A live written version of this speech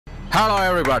Hello,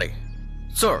 everybody.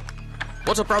 Sir,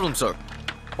 what's the problem, sir?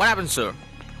 What happened, sir?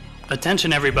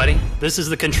 Attention, everybody. This is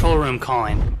the control room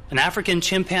calling. An African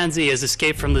chimpanzee has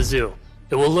escaped from the zoo.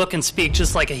 It will look and speak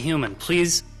just like a human.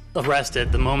 Please arrest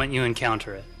it the moment you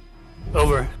encounter it.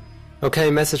 Over.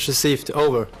 Okay, message received.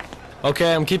 Over.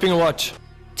 Okay, I'm keeping a watch.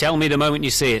 Tell me the moment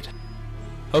you see it.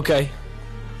 Okay.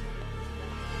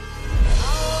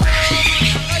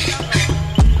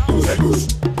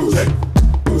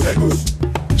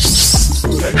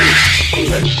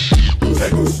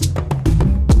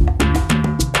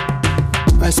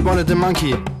 I spotted the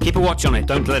monkey. Keep a watch on it,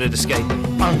 don't let it escape.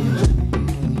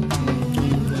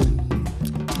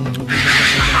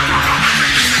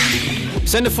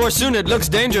 Send it forth soon, it looks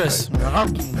dangerous.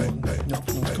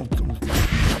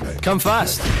 Come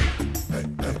fast.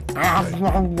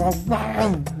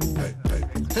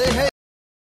 Hey.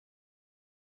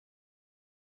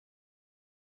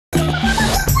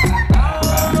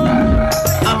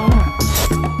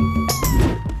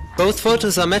 Both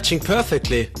photos are matching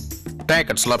perfectly. Take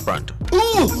it, slut brand.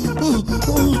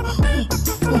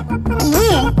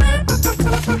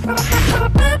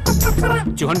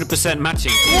 200%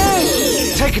 matching.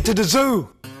 Take it to the zoo.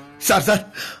 Sir,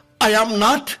 I am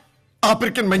not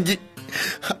African monkey.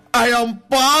 I am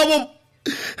Pavam.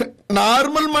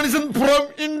 Normal person from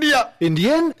India.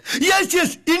 Indian?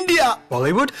 Yes, India.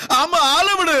 Bollywood? I'm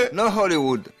Hollywood. No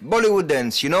Hollywood. Bollywood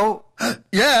dance, you know?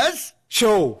 Yes.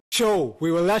 Show.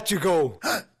 We will let you go.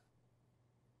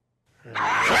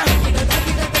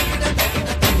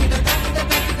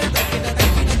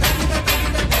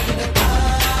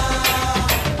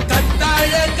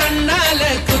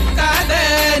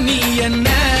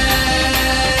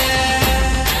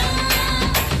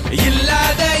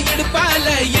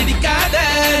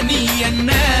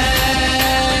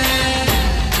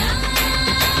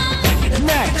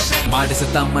 மாடு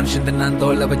சத்தா மனுஷன் நான்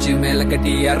தோலை வச்சு மேல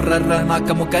கட்டி அர்ற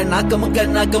நாக்க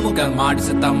முக்க மாடு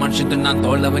சத்தா மனுஷன் நான்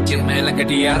தோலை வச்சு மேல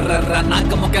கட்டி அர்ற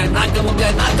நாக்க முக்க அர்ற நாக்க முக்க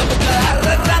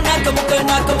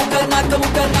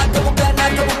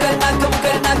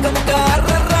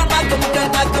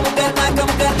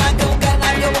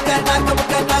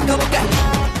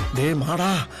டேய்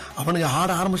மாடா அவனுக்கு ஆட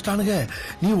ஆரம்பிச்சிட்டானுங்க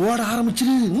நீ ஓட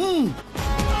ஆரம்பிச்சிரு